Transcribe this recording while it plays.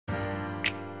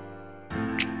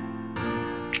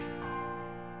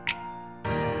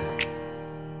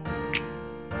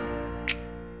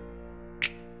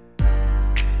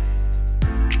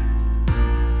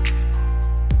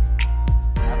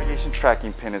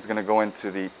tracking pin is going to go into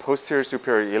the posterior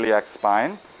superior iliac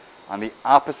spine on the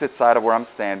opposite side of where I'm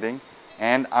standing,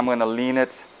 and I'm going to lean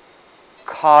it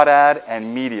caudad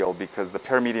and medial because the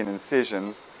perimedian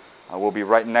incisions will be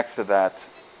right next to that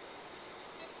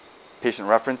patient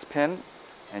reference pin,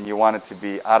 and you want it to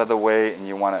be out of the way, and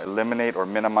you want to eliminate or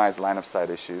minimize line of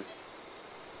sight issues.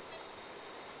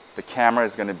 The camera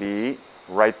is going to be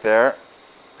right there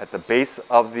at the base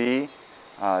of the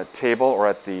table or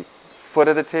at the foot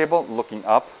of the table looking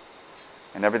up,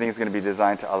 and everything is going to be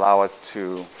designed to allow us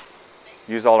to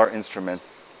use all our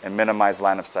instruments and minimize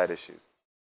line of sight issues.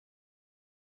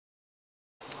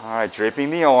 All right, draping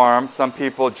the O-arm. Some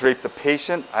people drape the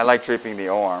patient. I like draping the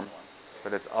O-arm,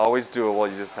 but it's always doable.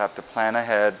 You just have to plan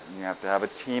ahead. You have to have a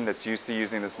team that's used to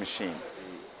using this machine.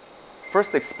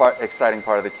 First exciting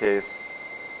part of the case,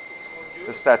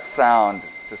 just that sound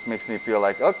just makes me feel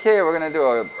like, okay, we're going to do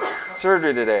a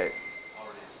surgery today.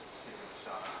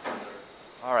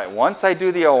 All right, once I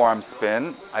do the O-arm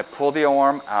spin, I pull the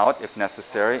O-arm out if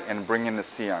necessary and bring in the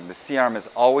C-arm. The C-arm is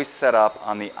always set up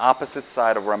on the opposite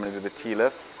side of where I'm going to do the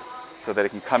T-lift so that it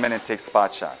can come in and take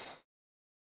spot shots.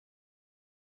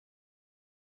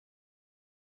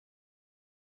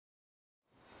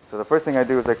 So the first thing I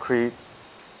do is I create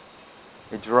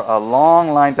a long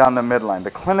line down the midline.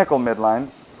 The clinical midline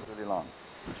is really long.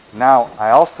 Now, I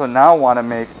also want to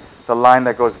make the line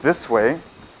that goes this way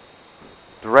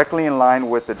directly in line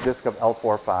with the disc of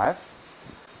L4-5.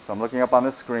 So I'm looking up on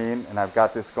the screen, and I've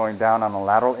got this going down on a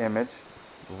lateral image,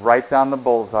 right down the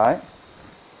bullseye.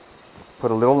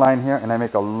 Put a little line here, and I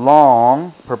make a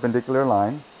long perpendicular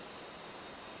line.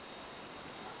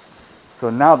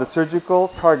 So now the surgical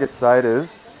target side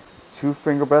is 2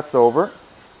 finger breadths over.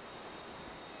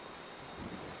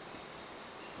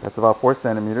 That's about 4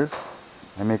 centimeters.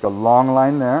 I make a long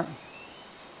line there.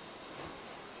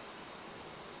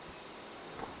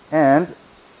 And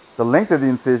the length of the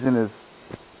incision is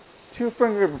 2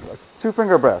 finger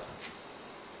breadths,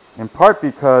 in part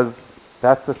because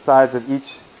that's the size of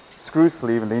each screw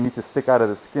sleeve, and they need to stick out of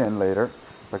the skin later,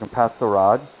 so I can pass the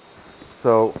rod.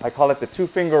 So I call it the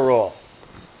 2-finger rule.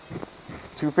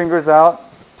 2 fingers out,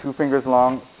 2 fingers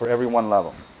long for every one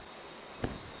level.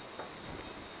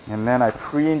 And then I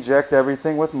pre-inject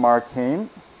everything with Marcaine,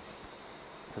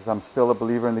 because I'm still a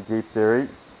believer in the gate theory.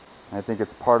 I think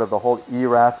it's part of the whole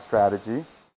ERAS strategy.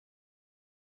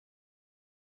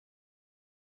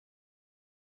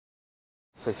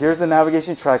 So here's the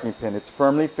navigation tracking pin. It's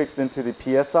firmly fixed into the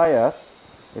PSIS.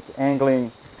 It's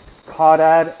angling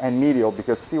caudad and medial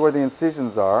because see where the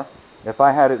incisions are. If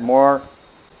I had it more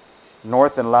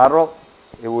north and lateral,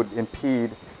 it would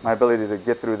impede my ability to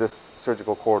get through this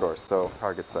surgical corridor, so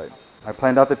target site. I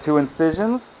planned out the 2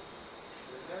 incisions.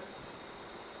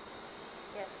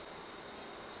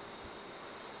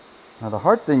 Now the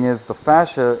hard thing is the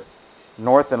fascia,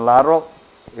 north and lateral,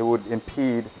 it would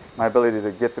impede my ability to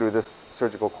get through this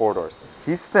surgical corridors.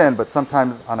 He's thin, but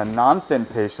sometimes on a non-thin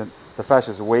patient, the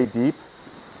fascia is way deep.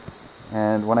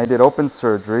 And when I did open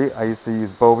surgery, I used to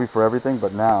use Bovie for everything,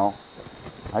 but now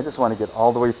I just want to get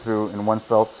all the way through in one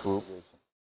fell swoop.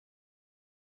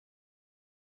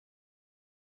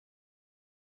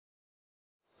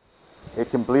 It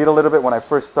can bleed a little bit when I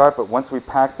first start, but once we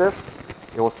pack this,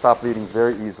 it will stop bleeding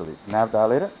very easily. Nav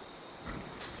dilator.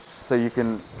 So you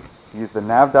can use the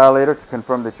nav dilator to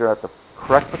confirm that you're at the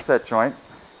correct facet joint.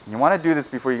 And you want to do this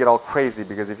before you get all crazy,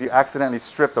 because if you accidentally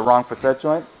strip the wrong facet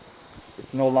joint,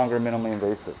 it's no longer minimally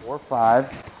invasive.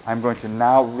 4-5, I'm going to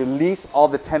now release all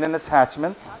the tendon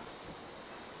attachments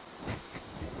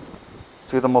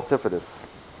to the multifidus.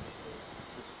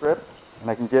 Strip,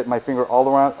 and I can get my finger all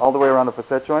the way around the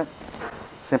facet joint.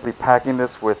 Simply packing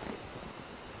this with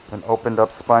an opened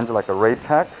up sponge like a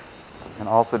Raytec, and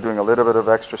also doing a little bit of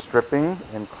extra stripping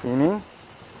and cleaning.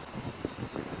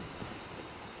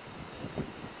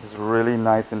 Is really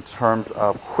nice in terms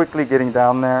of quickly getting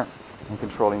down there and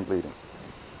controlling bleeding.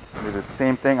 Do the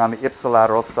same thing on the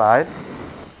ipsilateral side.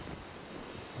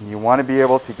 And you want to be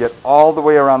able to get all the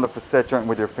way around the facet joint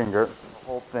with your finger, the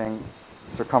whole thing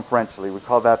circumferentially. We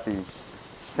call that the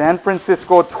San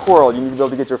Francisco twirl. You need to be able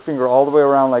to get your finger all the way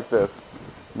around like this.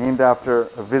 Named after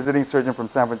a visiting surgeon from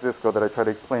San Francisco that I try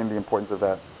to explain the importance of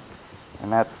that.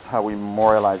 And that's how we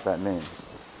memorialize that name.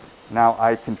 Now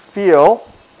I can feel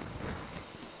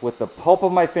with the pulp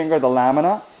of my finger the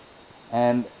lamina,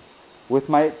 and with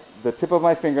the tip of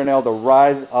my fingernail the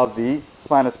rise of the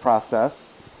spinous process,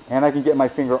 and I can get my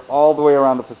finger all the way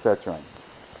around the facet joint.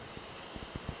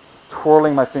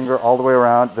 Twirling my finger all the way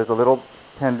around. There's a little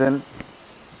tendon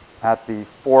at the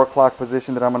 4 o'clock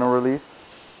position that I'm going to release.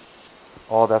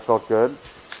 Oh, that felt good.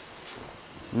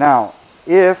 Now,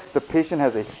 if the patient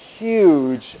has a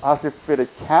huge osteophytic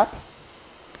cap.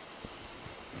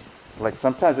 Like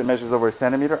sometimes it measures over a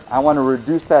centimeter. I want to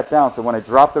reduce that down so when I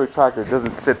drop the retractor, it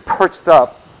doesn't sit perched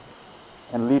up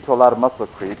and lead to a lot of muscle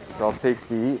creep. So I'll take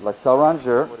the Lexel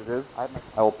Rongeur, what it is.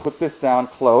 I will put this down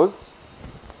closed.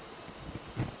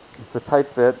 It's a tight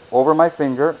fit over my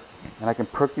finger, and I can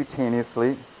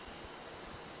percutaneously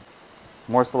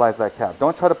morselize that cap.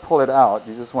 Don't try to pull it out.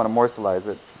 You just want to morselize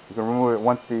it. You can remove it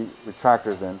once the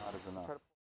retractor's in.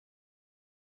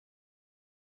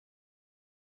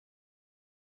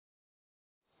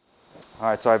 All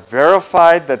right, so I've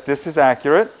verified that this is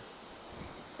accurate.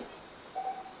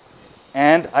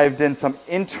 And I've done some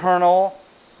internal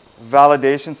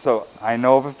validation, so I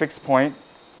know of a fixed point,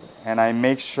 and I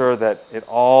make sure that it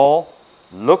all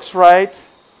looks right,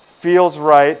 feels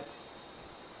right,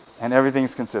 and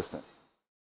everything's consistent.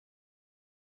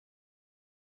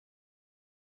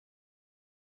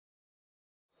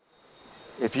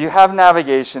 If you have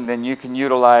navigation, then you can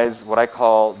utilize what I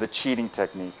call the cheating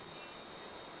technique.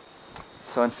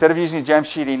 So instead of using a gem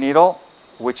sheeting needle,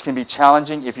 which can be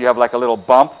challenging if you have like a little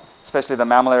bump, especially the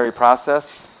mammillary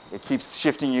process, it keeps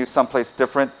shifting you someplace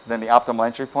different than the optimal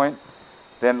entry point.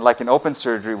 Then like in open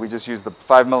surgery, we just use the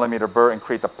 5mm burr and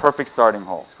create the perfect starting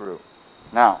hole. Screw.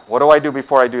 Now, what do I do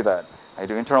before I do that? I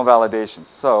do internal validation.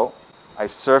 So I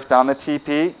surf down the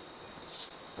TP.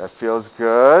 That feels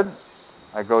good.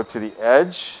 I go to the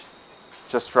edge,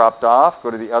 just dropped off.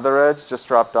 Go to the other edge, just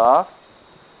dropped off.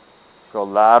 Go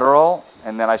lateral,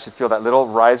 and then I should feel that little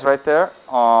rise right there.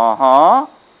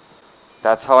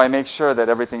 That's how I make sure that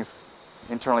everything's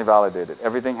internally validated.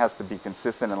 Everything has to be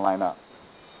consistent and line up.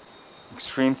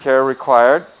 Extreme care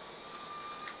required.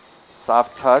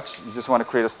 Soft touch. You just want to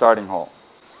create a starting hole.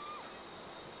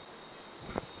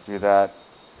 Do that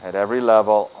at every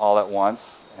level all at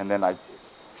once. And then I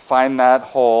find that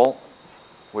hole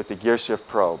with the gear shift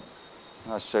probe.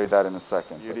 I'll show you that in a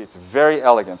second. It's very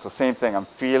elegant. So same thing. I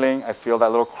feel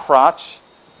that little crotch.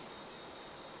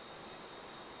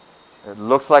 It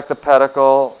looks like the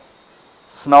pedicle,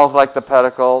 smells like the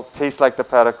pedicle, tastes like the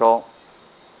pedicle.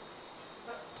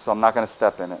 So I'm not going to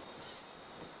step in it.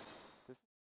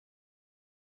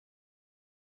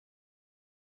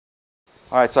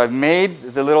 All right, so I've made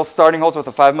the little starting holes with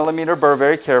a 5mm burr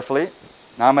very carefully.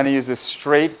 Now I'm going to use this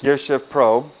straight gear shift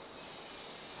probe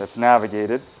that's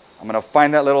navigated. I'm going to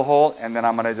find that little hole, and then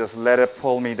I'm going to just let it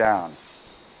pull me down,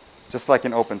 just like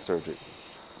in open surgery.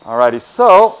 All righty,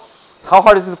 so how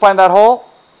hard is it to find that hole?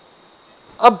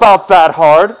 About that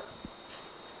hard.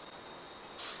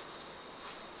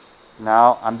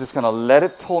 Now I'm just going to let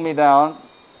it pull me down.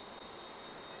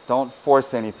 Don't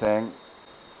force anything.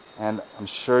 And I'm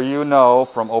sure you know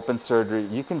from open surgery,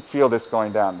 you can feel this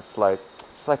going down. It's like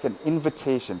an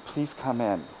invitation. Please come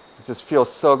in. It just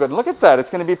feels so good. Look at that. It's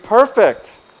going to be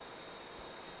perfect.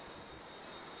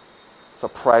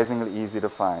 Surprisingly easy to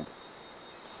find.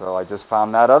 So I just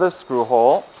found that other screw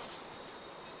hole.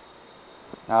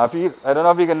 Now, I don't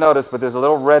know if you can notice, but there's a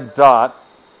little red dot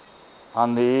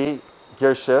on the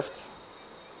gear shift.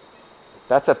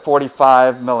 That's at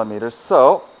 45mm.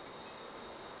 So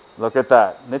look at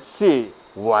that. Let's see.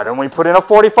 Why don't we put in a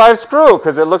 45 screw?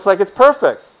 Because it looks like it's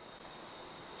perfect.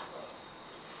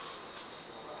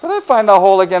 Did I find the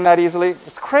hole again that easily?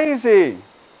 It's crazy.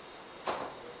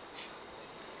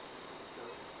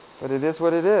 But it is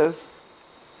what it is.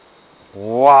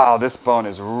 Wow, this bone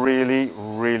is really,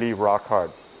 really rock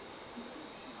hard.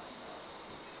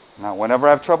 Now, whenever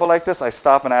I have trouble like this, I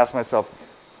stop and ask myself,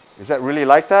 is that really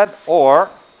like that? Or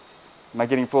am I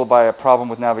getting fooled by a problem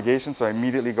with navigation? So I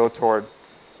immediately go toward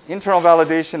internal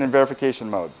validation and verification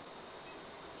mode.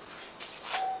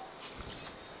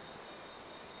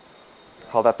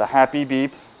 Call that the happy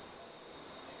beep.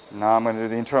 Now I'm going to do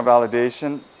the internal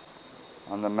validation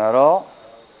on the metal.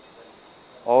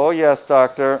 Oh, yes,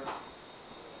 doctor.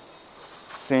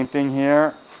 Same thing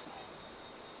here.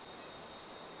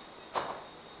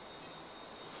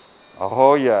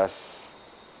 Oh, yes.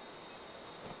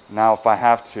 Now, if I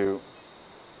have to,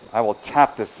 I will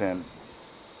tap this in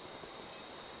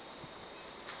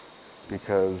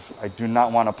because I do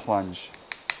not want to plunge.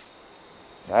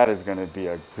 That is going to be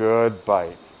a good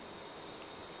bite.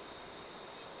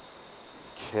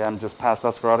 Okay, I'm just past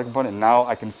that sclerotic component, and now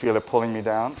I can feel it pulling me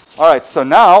down. All right, so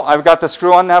now I've got the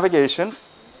screw on navigation.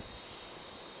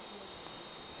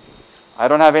 I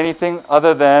don't have anything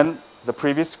other than the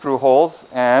previous screw holes,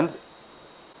 and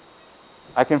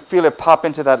I can feel it pop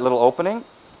into that little opening.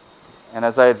 And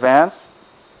as I advance,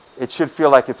 it should feel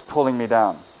like it's pulling me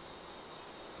down.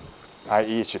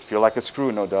 i.e., it should feel like a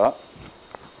screw, no doubt.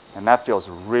 And that feels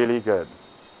really good.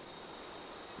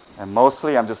 And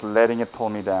mostly, I'm just letting it pull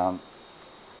me down.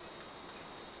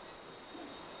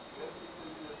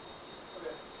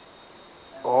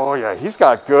 yeah, he's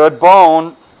got good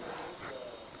bone.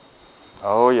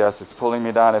 Oh, yes, it's pulling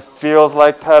me down. It feels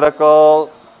like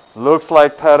pedicle, looks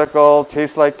like pedicle,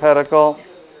 tastes like pedicle.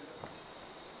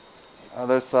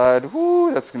 Other side,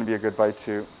 whoo, that's going to be a good bite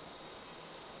too.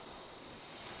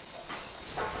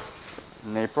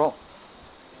 In April.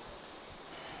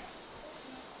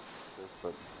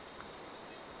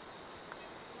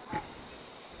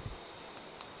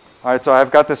 All right, so I've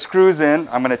got the screws in.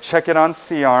 I'm going to check it on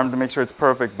C-arm to make sure it's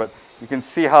perfect, but you can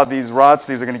see how these rod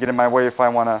sleeves are going to get in my way if I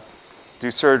want to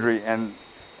do surgery. And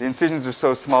the incisions are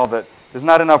so small that there's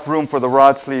not enough room for the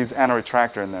rod sleeves and a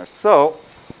retractor in there. So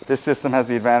this system has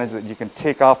the advantage that you can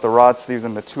take off the rod sleeves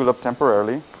and the tulip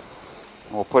temporarily. And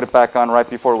we'll put it back on right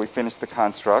before we finish the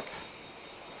construct.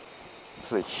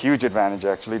 This is a huge advantage,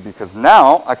 actually, because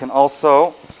now I can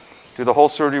also do the whole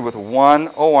surgery with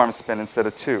one O-arm spin instead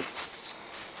of two.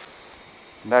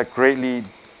 And that greatly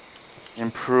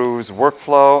improves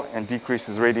workflow and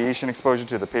decreases radiation exposure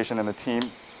to the patient and the team.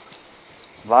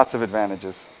 Lots of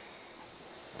advantages.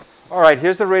 All right,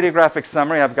 here's the radiographic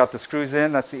summary. I've got the screws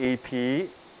in. That's the AP.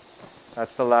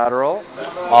 That's the lateral.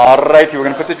 All right, we're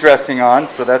going to put the dressing on.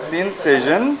 So that's the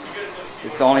incisions.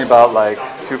 It's only about like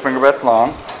 2 finger breadths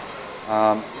long.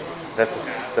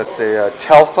 That's a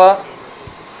Telfa,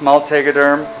 small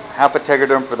tegaderm, half a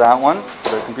tegaderm for that one,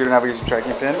 for the computer navigation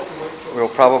tracking pin. We'll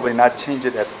probably not change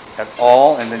it at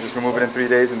all, and then just remove it in 3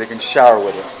 days, and they can shower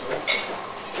with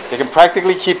it. They can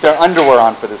practically keep their underwear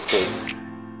on for this case.